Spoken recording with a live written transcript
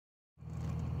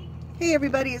Hey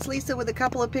everybody, it's Lisa with a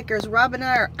couple of pickers. Rob and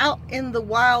I are out in the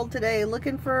wild today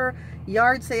looking for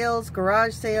yard sales,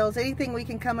 garage sales, anything we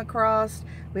can come across.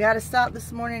 We had to stop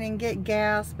this morning and get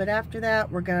gas, but after that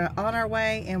we're on our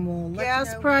way and we'll let you know.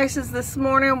 Gas prices this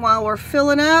morning while we're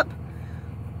filling up.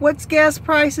 What's gas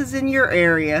prices in your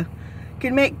area?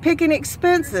 Can make picking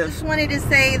expensive. Just wanted to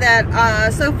say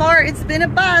that so far it's been a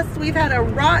bust. We've had a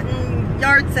rotten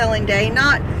yard selling day.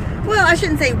 Well, I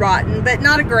shouldn't say rotten, but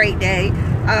not a great day.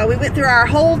 We went through our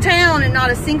whole town and not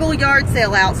a single yard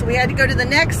sale out, so we had to go to the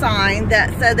next sign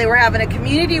that said they were having a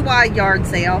community-wide yard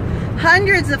sale.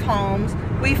 Hundreds of homes.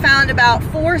 We found about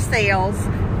 4 sales.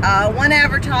 One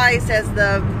advertised as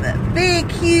the big,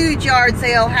 huge yard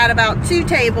sale had about 2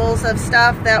 tables of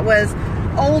stuff that was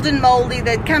old and moldy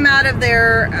that come out of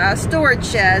their storage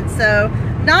shed. So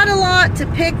not a lot to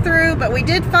pick through, but we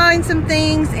did find some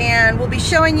things and we'll be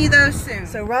showing you those soon.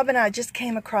 So Rob and I just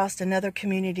came across another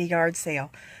community yard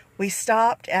sale. We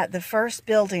stopped at the first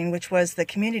building, which was the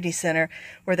community center,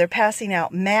 where they're passing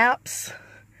out maps,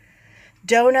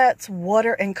 donuts,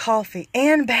 water, and coffee,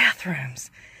 and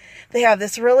bathrooms. They have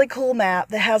this really cool map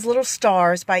that has little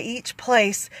stars by each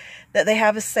place that they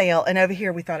have a sale. And over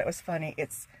here we thought it was funny.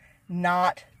 It's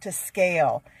not to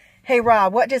scale. Hey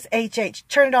Rob, what does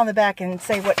turn it on the back and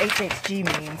say what HHG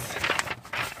means.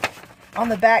 On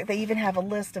the back they even have a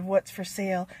list of what's for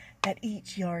sale at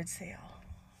each yard sale.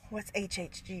 What's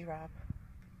HHG, Rob?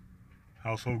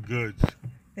 Household goods.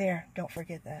 There, don't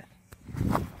forget that.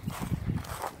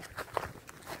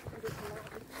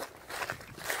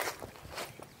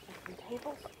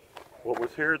 What was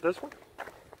here at this one?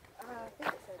 I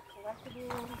think it said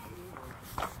collectibles.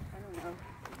 I don't know.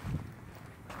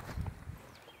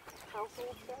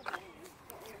 Household stuff.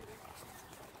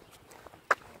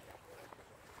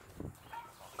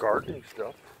 Gardening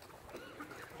stuff.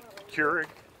 Keurig.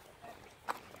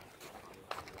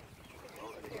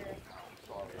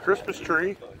 Christmas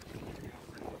tree.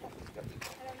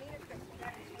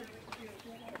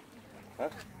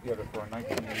 Yeah, for a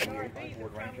 1988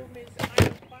 Ford Ranger.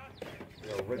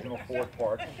 The original Ford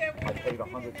parts. I paid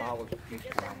 $100 a piece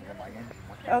for them in my engine.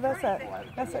 Oh, that's that dog.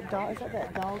 Is that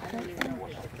that dog thing?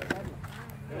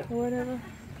 Or whatever.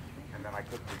 And then I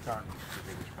couldn't return because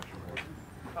they were special order.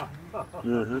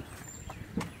 Mm-hmm.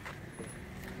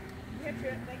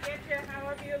 They get you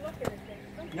however you're looking at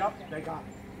things. Yep, they got it.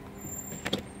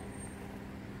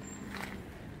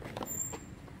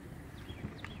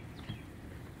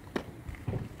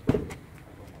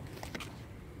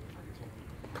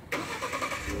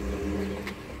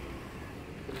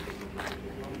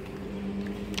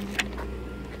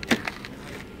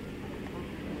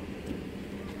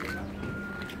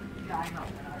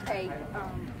 Hey,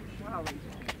 Wally,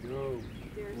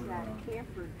 there's that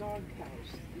camper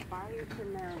doghouse. You buy it from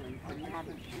Maryland and have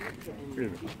it shipped in.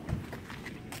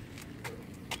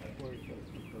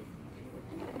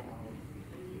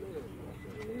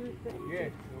 Yeah.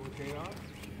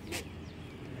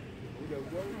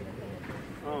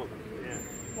 Oh, yeah.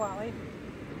 Wally,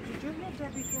 did you have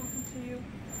Debbie talking to you?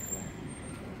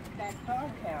 That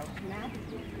doghouse, Matt is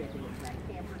fitting with that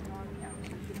camper doghouse.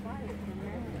 You should buy it from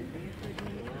Maryland.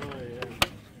 Oh, yeah.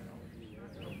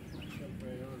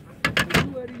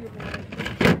 What do you buy?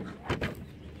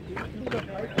 You got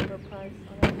a price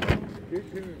on that.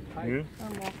 Yeah.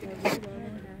 I'm walking over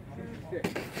there.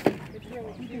 It's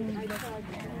really cute. I tried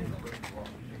that.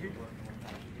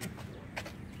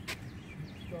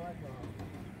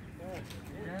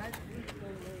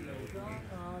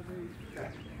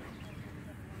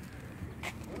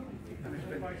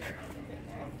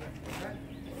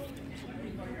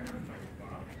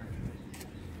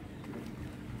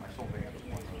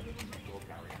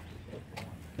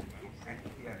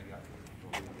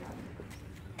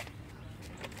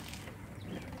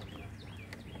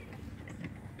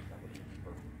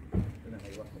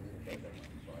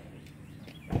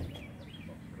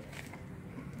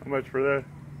 How much for that?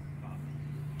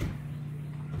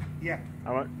 Yeah.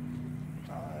 How much?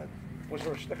 Was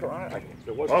there a sticker on it?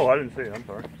 Oh, I didn't see it. I'm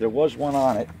sorry. There was one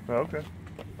on it. Oh, okay.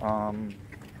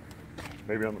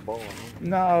 Maybe on the ball.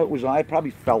 No, it was. I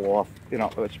probably fell off. You know,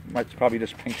 it's probably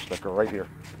this pink sticker right here.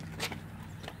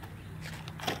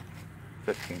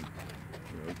 15.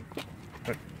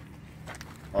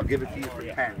 I'll give it to you for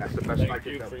 10. That's the best I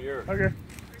can do. Okay.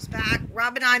 Back.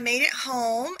 Rob and I made it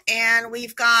home and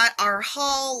we've got our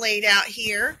haul laid out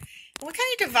here. We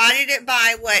kind of divided it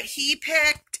by what he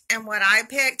picked and what I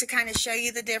picked to kind of show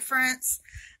you the difference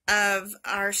of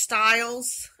our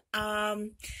styles.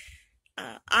 I'm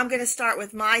going to start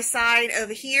with my side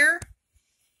over here.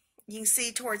 You can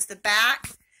see towards the back,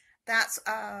 that's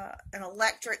an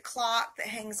electric clock that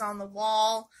hangs on the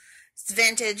wall. It's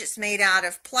vintage. It's made out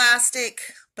of plastic,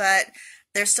 but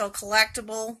they're still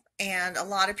collectible, and a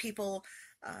lot of people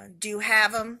do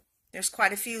have them. There's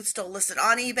quite a few still listed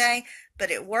on eBay,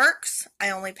 but it works. I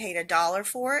only paid $1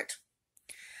 for it.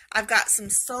 I've got some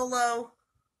Solo,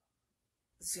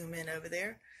 zoom in over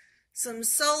there, some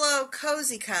Solo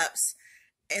cozy cups.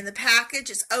 In the package,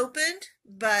 it's opened,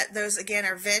 but those again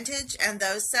are vintage, and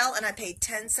those sell, and I paid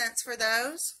 10 cents for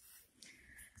those.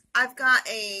 I've got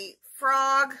a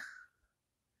frog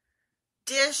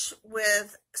dish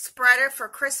with spreader for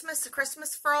Christmas, the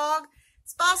Christmas frog.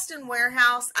 It's Boston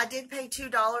Warehouse. I did pay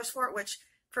 $2 for it, which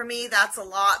for me, that's a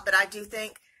lot, but I do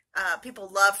think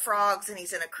people love frogs, and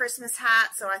he's in a Christmas hat,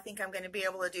 so I think I'm going to be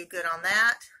able to do good on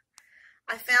that.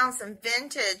 I found some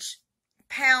vintage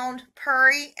pound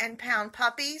Purry and pound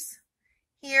puppies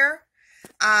here.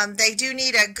 They do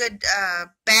need a good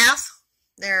bath.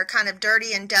 They're kind of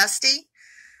dirty and dusty,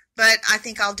 but I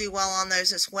think I'll do well on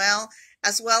those as well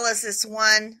as this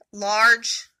one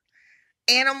large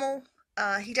animal.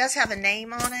 He does have a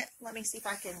name on it. Let me see if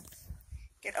I can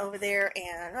get over there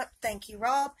and, oh, thank you,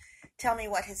 Rob. Tell me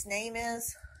what his name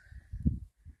is.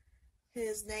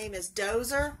 His name is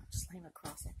Dozer. Just lay him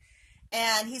across it.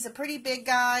 And he's a pretty big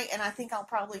guy, and I think I'll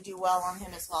probably do well on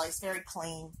him as well. He's very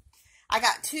clean. I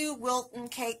got 2 Wilton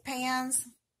cake pans.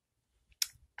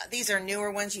 These are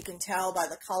newer ones. You can tell by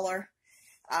the color.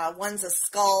 One's a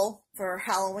skull for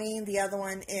Halloween. The other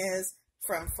one is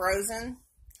from Frozen.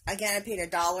 Again, I paid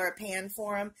 $1 a pan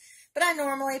for them. But I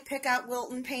normally pick out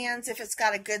Wilton pans if it's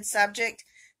got a good subject,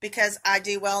 because I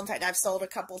do well. In fact, I've sold a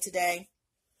couple today.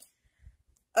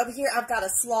 Over here, I've got a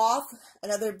sloth,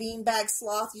 another beanbag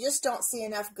sloth. You just don't see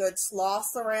enough good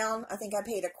sloths around. I think I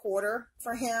paid $0.25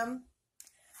 for him.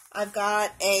 I've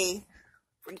got a,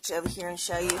 reach over here and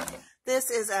show you. This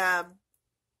is a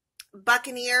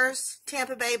Buccaneers,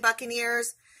 Tampa Bay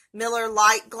Buccaneers, Miller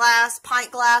Lite glass,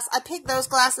 pint glass. I pick those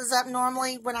glasses up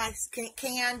normally when I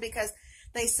can because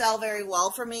they sell very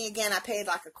well for me. Again, I paid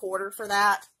like $0.25 for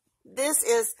that. This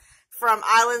is from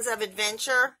Islands of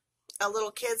Adventure. A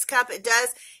little kid's cup. It does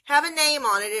have a name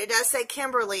on it. It does say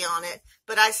Kimberly on it,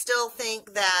 but I still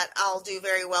think that I'll do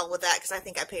very well with that because I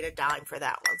think I paid $0.10 for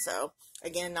that one. So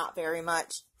again, not very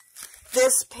much.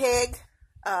 This pig,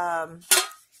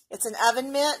 it's an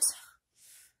oven mitt,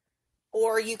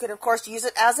 or you could of course use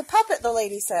it as a puppet, the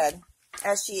lady said,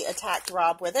 as she attacked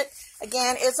Rob with it.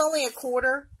 Again, it's only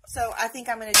 $0.25, so I think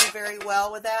I'm going to do very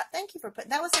well with that. Thank you for putting,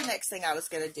 that was the next thing I was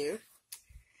going to do.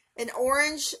 An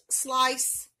orange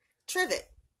slice trivet,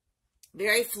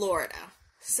 very Florida.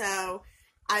 So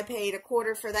I paid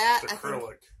 $0.25 for that. It's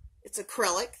acrylic. It's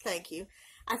acrylic. Thank you.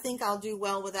 I think I'll do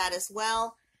well with that as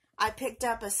well. I picked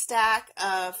up a stack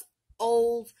of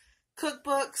old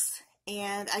cookbooks,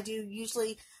 and I do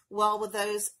usually well with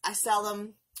those. I sell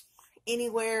them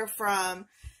anywhere from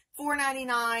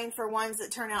 $4.99 for ones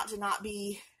that turn out to not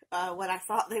be what I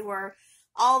thought they were,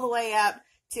 all the way up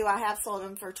to I have sold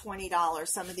them for $20.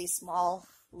 Some of these small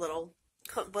little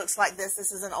cookbooks like this.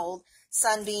 This is an old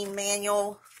Sunbeam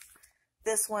manual.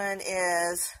 This one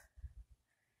is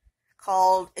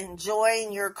called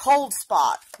Enjoying Your Cold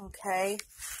Spot. Okay.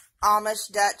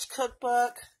 Amish Dutch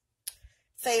cookbook.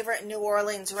 Favorite New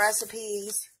Orleans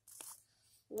recipes.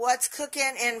 What's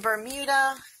cooking in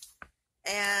Bermuda.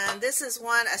 And this is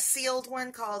one, a sealed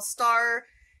one called Star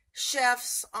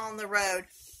Chefs on the Road.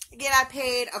 Again, I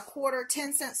paid $0.25,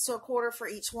 10 cents to $0.25 for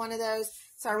each one of those.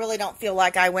 So I really don't feel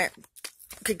like I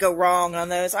could go wrong on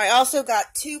those. I also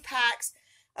got 2 packs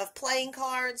of playing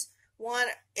cards. One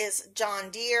is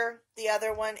John Deere. The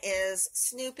other one is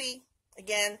Snoopy.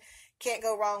 Again, can't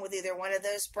go wrong with either one of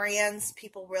those brands.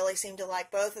 People really seem to like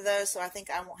both of those, so I think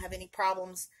I won't have any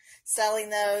problems selling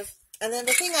those. And then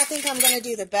the thing I think I'm going to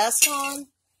do the best on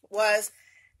was,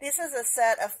 this is a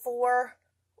set of 4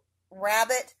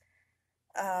 rabbit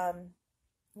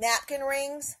napkin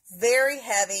rings. Very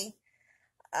heavy.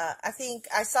 I think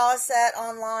I saw a set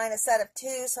online, a set of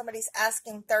 2. Somebody's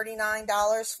asking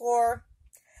 $39 for.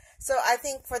 So I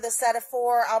think for the set of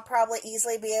 4, I'll probably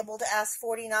easily be able to ask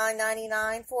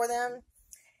 $49.99 for them.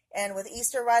 And with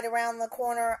Easter right around the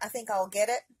corner, I think I'll get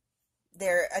it.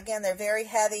 They're very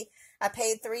heavy. I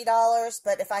paid $3,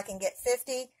 but if I can get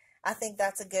 50, I think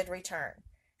that's a good return.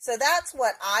 So that's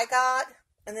what I got.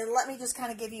 And then let me just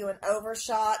kind of give you an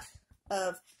overshot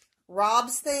of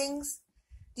Rob's things.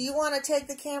 Do you want to take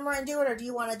the camera and do it, or do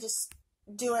you want to just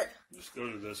do it? Just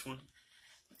go to this one.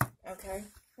 Okay.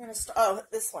 I'm gonna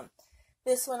this one.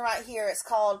 This one right here. It's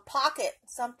called Pocket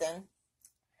something.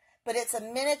 But it's a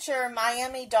miniature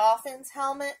Miami Dolphins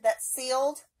helmet that's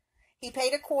sealed. He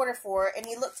paid $0.25 for it, and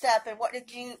he looked up, and what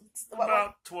did you...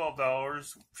 About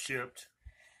 $12 shipped.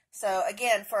 So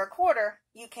again, for a quarter,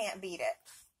 you can't beat it.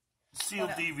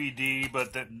 Sealed DVD,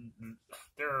 but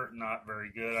they're not very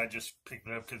good. I just picked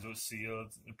it up because it was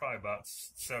sealed. They're probably about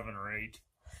 7 or 8.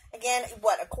 Again,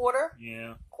 what, a quarter?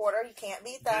 Yeah. Quarter, you can't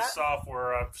beat that. This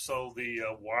software I've sold the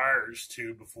wires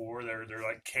to before. They're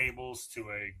like cables to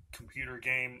a computer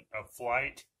game of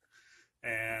Flight. But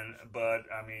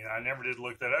I mean, I never did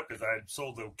look that up because I had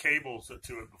sold the cables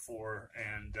to it before,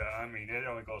 and I mean, it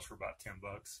only goes for about $10.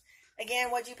 Again,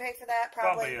 what'd you pay for that?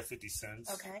 Probably 50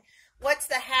 cents. Okay. What's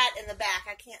the hat in the back?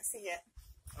 I can't see it.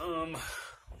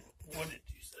 What did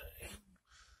you say?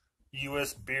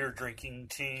 U.S. beer drinking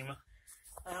team.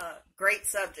 Great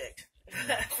subject.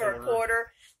 For a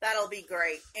quarter, that'll be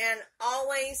great. And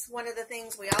always, one of the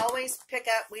things we always pick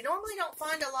up, we normally don't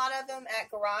find a lot of them at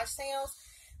garage sales,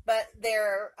 but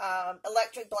they're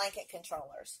electric blanket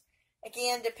controllers.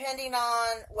 Again, depending on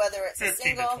whether it's 15 a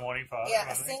single, to 25.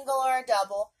 a single or a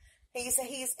double,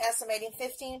 he's estimating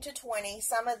 15 to 20.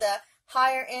 Some of the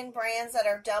higher end brands that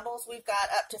are doubles, we've got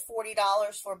up to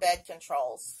 $40 for bed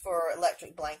controls for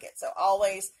electric blankets. So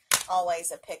always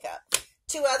a pickup.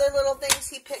 2 other little things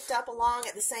he picked up along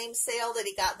at the same sale that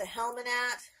he got the helmet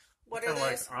at. What are they're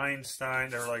those? like Einstein.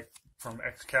 They're like from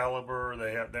Excalibur.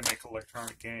 They make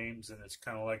electronic games, and it's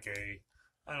kind of like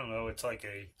I don't know. It's like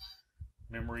a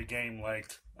memory game, like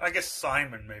I guess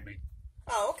Simon maybe.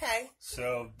 Oh, okay.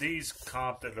 So these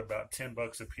comped at about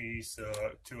 $10 a piece.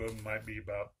 2 of them might be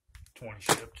about 20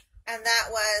 shipped. And that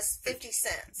was 50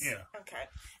 cents. Yeah. Okay.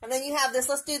 And then you have this.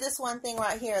 Let's do this one thing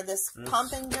right here. This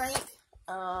pump and drink.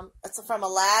 It's from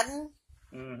Aladdin.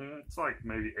 It's like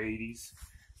maybe 80s.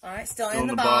 All right, still in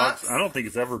the box. I don't think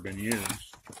it's ever been used.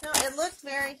 No, it looked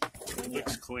very. It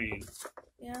looks clean.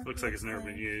 Yeah. Looks like it's never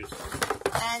been used.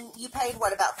 And you paid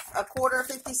what, about a quarter,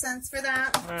 50 cents for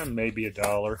that? Maybe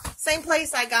 $1. Same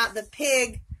place I got the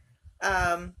pig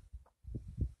oven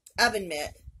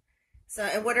mitt. So,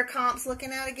 and what are comps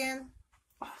looking at again?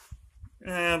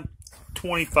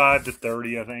 25 to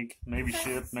 30, I think. Maybe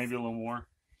shipped, maybe a little more.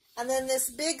 And then this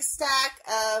big stack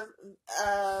of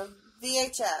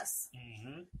VHS.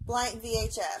 Blank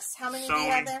VHS. How many do you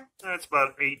have there? That's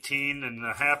about 18 and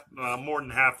a half. More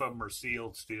than half of them are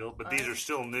sealed still, but these are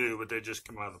still new, but they just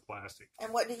come out of the plastic.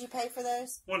 And what did you pay for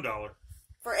those? $1.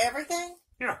 For everything?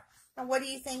 Yeah. And what do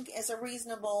you think is a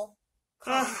reasonable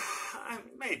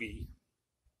maybe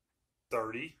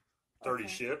 30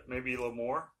 ship, maybe a little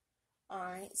more. All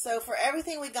right. So for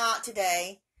everything we got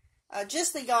today,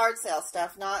 just the yard sale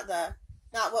stuff, not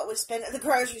what we spent at the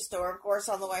grocery store, of course,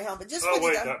 on the way home, but just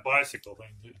that bicycle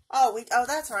thing too. Oh,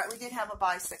 that's right. We did have a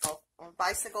bicycle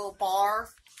bar.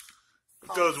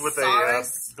 It goes with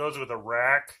a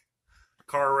rack,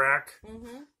 car rack.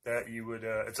 That you would.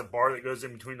 It's a bar that goes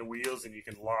in between the wheels, and you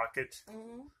can lock it.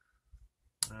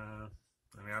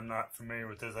 I mean, I'm not familiar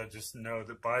with this. I just know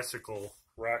that bicycle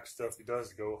rack stuff, it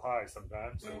does go high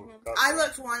sometimes. So I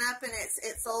looked one up, and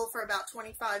it sold for about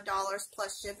 $25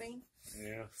 plus shipping.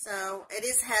 Yeah. So it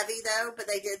is heavy though, but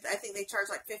I think they charge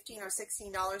like $15 or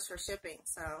 $16 for shipping.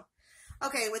 So,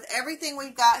 okay, with everything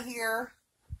we've got here,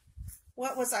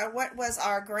 what was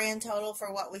our grand total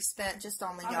for what we spent just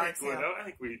on the yard sale? I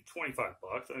think we $25. I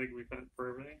think we spent for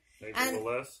everything, maybe a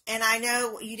little less. And I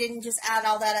know you didn't just add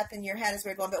all that up in your head as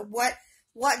we were going, but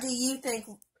what do you think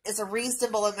is a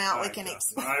reasonable amount we can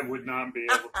expect? I would not be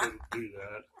able to do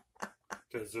that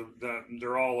because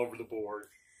they're all over the board.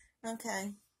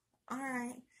 Okay. All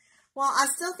right. Well, I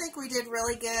still think we did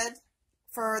really good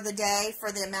for the day,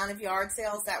 for the amount of yard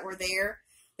sales that were there.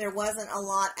 There wasn't a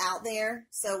lot out there,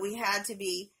 so we had to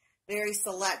be very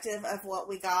selective of what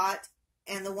we got.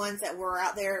 And the ones that were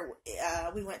out there,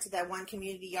 we went to that one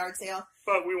community yard sale.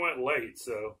 But we went late,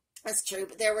 so. That's true,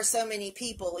 but there were so many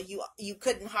people, you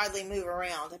couldn't hardly move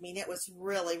around. I mean, it was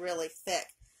really, really thick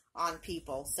on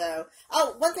people. So,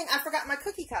 one thing, I forgot my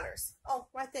cookie cutters. Oh,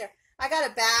 right there. I got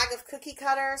a bag of cookie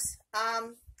cutters.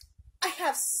 I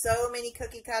have so many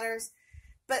cookie cutters,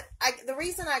 but the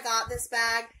reason I got this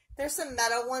bag, there's some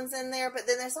metal ones in there, but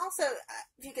then there's also,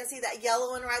 if you can see that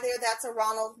yellow one right there, that's a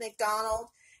Ronald McDonald,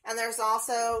 and there's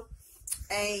also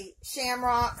a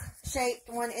shamrock shaped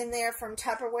one in there from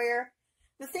Tupperware.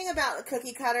 The thing about the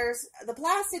cookie cutters, the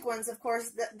plastic ones, of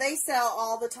course, they sell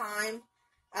all the time.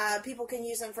 People can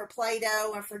use them for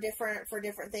Play-Doh or for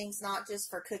different things, not just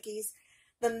for cookies.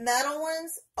 The metal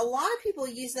ones, a lot of people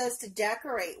use those to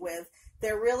decorate with.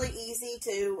 They're really easy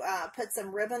to put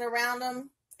some ribbon around them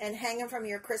and hang them from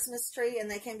your Christmas tree, and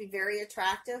they can be very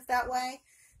attractive that way.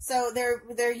 So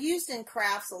they're used in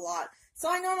crafts a lot. So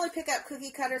I normally pick up cookie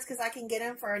cutters because I can get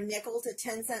them for a nickel to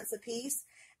 10 cents a piece.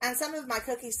 And some of my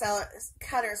cookie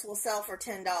cutters will sell for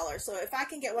 $10. So if I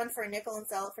can get one for a nickel and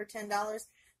sell it for $10,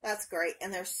 That's great.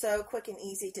 And they're so quick and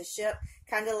easy to ship.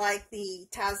 Kind of like the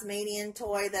Tasmanian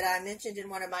toy that I mentioned in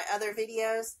one of my other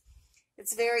videos.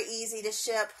 It's very easy to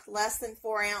ship, less than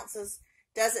 4 ounces.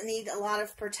 Doesn't need a lot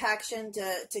of protection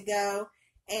to go.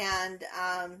 And,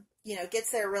 you know,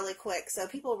 gets there really quick. So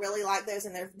people really like those.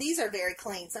 And these are very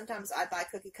clean. Sometimes I buy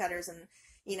cookie cutters and,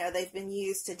 you know, they've been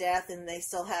used to death and they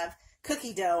still have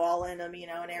cookie dough all in them, you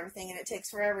know, and everything. And it takes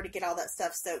forever to get all that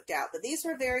stuff soaked out. But these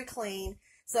were very clean.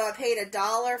 So I paid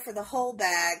 $1 for the whole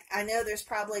bag. I know there's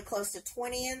probably close to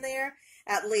 20 in there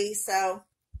at least. So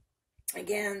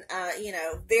again, you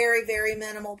know, very, very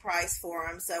minimal price for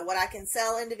them. So what I can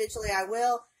sell individually, I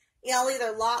will. Yeah, I'll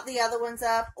either lot the other ones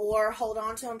up or hold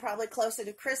on to them probably closer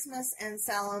to Christmas and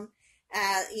sell them,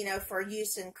 you know, for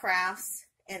use in crafts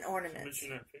and ornaments.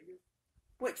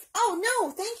 Which, oh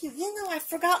no, thank you. You know, I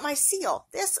forgot my seal.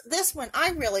 This one,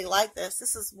 I really like this.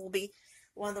 This will be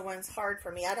one of the ones hard for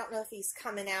me. I don't know if he's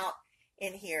coming out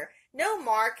in here. No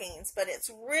markings, but it's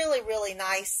really, really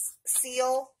nice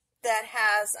seal that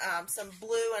has some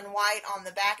blue and white on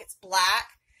the back. It's black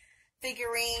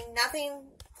figurine, nothing,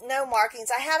 no markings.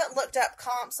 I haven't looked up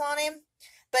comps on him,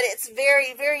 but it's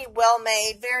very, very well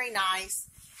made, very nice.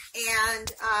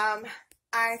 And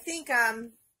I think, I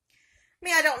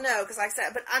mean, I don't know, because like I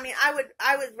said, but I mean, I would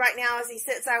right now as he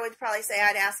sits, I would probably say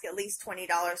I'd ask at least $20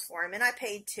 for him, and I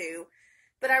paid $2.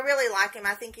 But I really like him.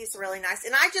 I think he's really nice.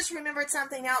 And I just remembered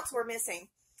something else we're missing.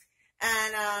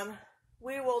 And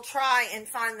we will try and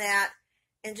find that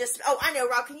in just... Oh, I know,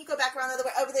 Rob. Can you go back around the other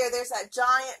way? Over there, there's that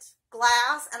giant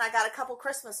glass. And I got a couple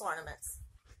Christmas ornaments.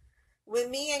 With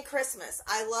me and Christmas.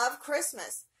 I love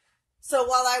Christmas. So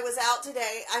while I was out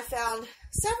today, I found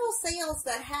several sales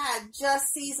that had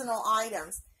just seasonal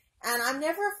items. And I'm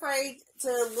never afraid to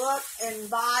look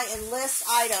and buy and list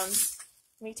items.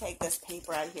 Let me take this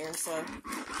paper out here. So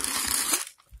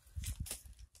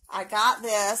I got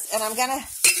this, and I'm gonna,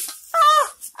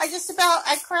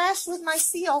 I crashed with my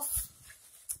seal.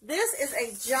 This is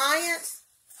a giant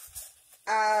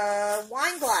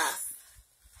wine glass.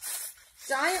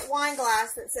 Giant wine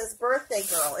glass that says birthday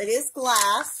girl. It is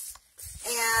glass,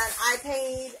 and I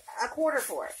paid $25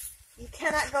 for it. You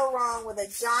cannot go wrong with a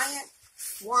giant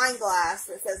wine glass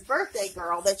that says birthday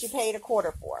girl that you paid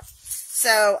 $25 for.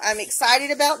 So I'm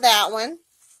excited about that one.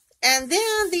 And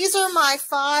then these are my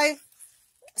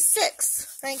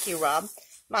 6. Thank you, Rob.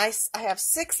 I have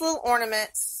 6 little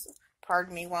ornaments.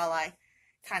 Pardon me while I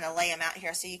kind of lay them out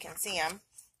here so you can see them.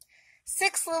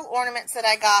 6 little ornaments that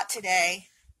I got today.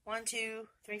 1, 2,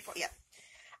 3, 4. Yeah.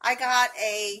 I got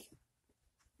a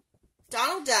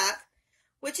Donald Duck,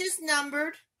 which is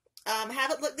numbered.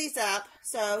 Haven't looked these up.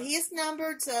 So he is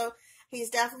numbered, so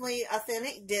he's definitely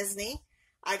authentic Disney.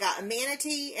 I got a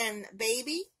manatee and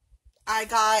baby. I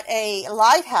got a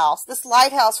lighthouse. This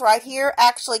lighthouse right here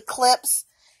actually clips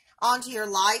onto your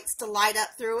lights to light up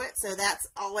through it. So that's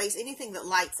always, anything that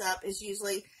lights up is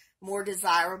usually more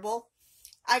desirable.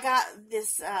 I got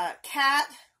this cat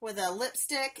with a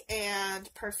lipstick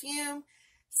and perfume.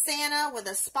 Santa with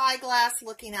a spyglass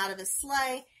looking out of his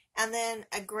sleigh. And then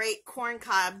a great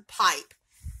corncob pipe.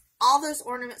 All those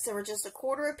ornaments that were just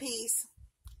 $25 a piece.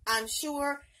 I'm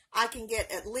sure I can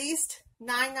get at least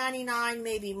 $9.99,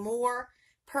 maybe more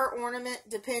per ornament,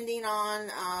 depending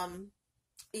on,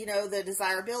 you know, the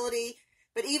desirability.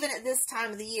 But even at this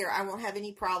time of the year, I won't have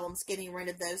any problems getting rid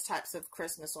of those types of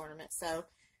Christmas ornaments. So,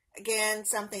 again,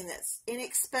 something that's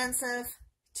inexpensive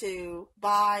to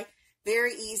buy,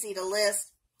 very easy to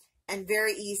list, and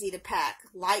very easy to pack.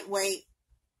 Lightweight.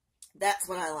 That's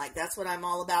what I like. That's what I'm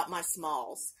all about, my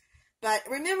smalls. But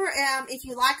remember, if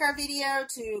you like our video,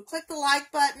 to click the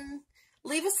like button.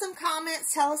 Leave us some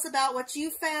comments. Tell us about what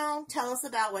you found. Tell us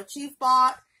about what you've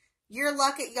bought. Your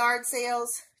luck at yard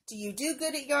sales. Do you do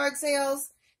good at yard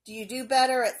sales? Do you do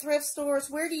better at thrift stores?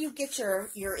 Where do you get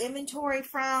your inventory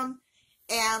from?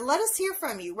 And let us hear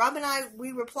from you. Rob and I,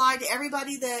 we reply to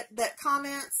everybody that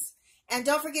comments. And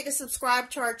don't forget to subscribe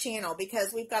to our channel,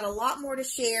 because we've got a lot more to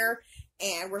share.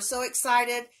 And we're so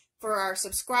excited for our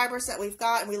subscribers that we've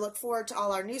got, and we look forward to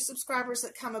all our new subscribers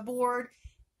that come aboard.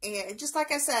 And just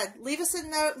like I said, leave us a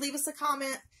note, leave us a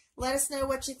comment, let us know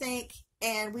what you think,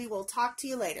 and we will talk to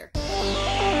you later.